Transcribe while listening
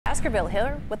Baskerville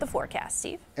here with the forecast.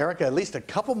 Steve? Erica, at least a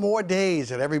couple more days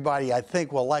that everybody, I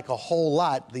think, will like a whole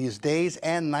lot these days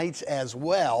and nights as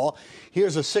well.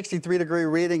 Here's a 63-degree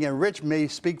reading, and Rich may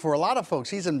speak for a lot of folks.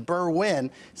 He's in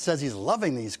Berwyn, says he's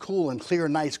loving these cool and clear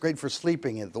nights, great for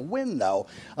sleeping. And the wind, though,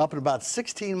 up at about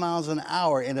 16 miles an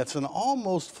hour, and it's an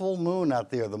almost full moon out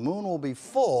there. The moon will be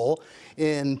full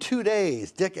in 2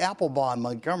 days. Dick Applebaum,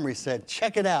 Montgomery, said,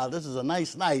 check it out. This is a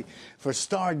nice night for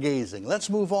stargazing. Let's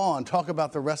move on, talk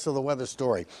about the rest of the weather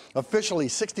story. Officially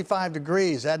 65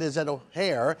 degrees, that is at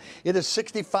O'Hare. It is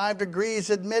 65 degrees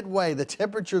at Midway. The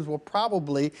temperatures will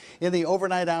probably, in the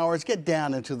overnight hours, get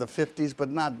down into the 50s,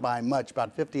 but not by much,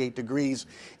 about 58 degrees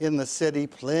in the city.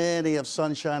 Plenty of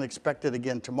sunshine expected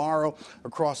again tomorrow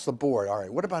across the board. All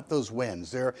right, what about those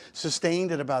winds? They're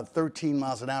sustained at about 13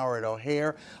 miles an hour at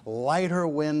O'Hare. Lighter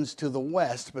winds to the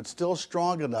west, but still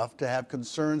strong enough to have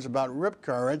concerns about rip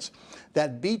currents.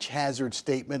 That beach hazard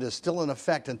statement is still in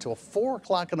effect until 4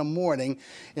 o'clock in the morning.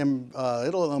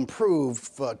 It'll improve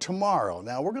tomorrow.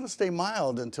 Now, we're going to stay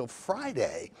mild until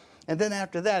Friday. And then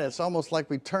after that, it's almost like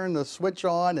we turn the switch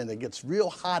on and it gets real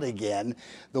hot again.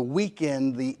 The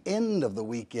weekend, the end of the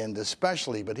weekend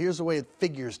especially. But here's the way it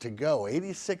figures to go.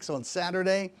 86 on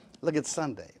Saturday. Look at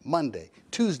Sunday, Monday,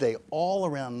 Tuesday, all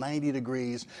around 90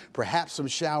 degrees, perhaps some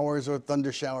showers or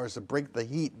thunder showers to break the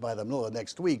heat by the middle of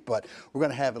next week. But we're going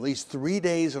to have at least 3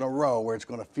 days in a row where it's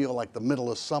going to feel like the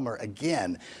middle of summer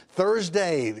again.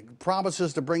 Thursday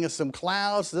promises to bring us some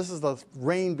clouds. This is the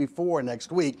rain before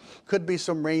next week. Could be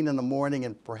some rain in the morning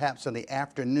and perhaps in the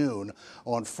afternoon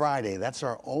on Friday. That's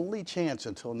our only chance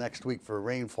until next week for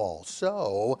rainfall.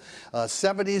 So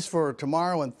 70s for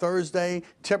tomorrow and Thursday.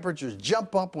 Temperatures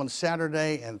jump up on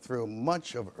Saturday and through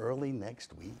much of early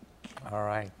next week. All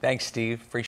right. Thanks, Steve. Appreciate it.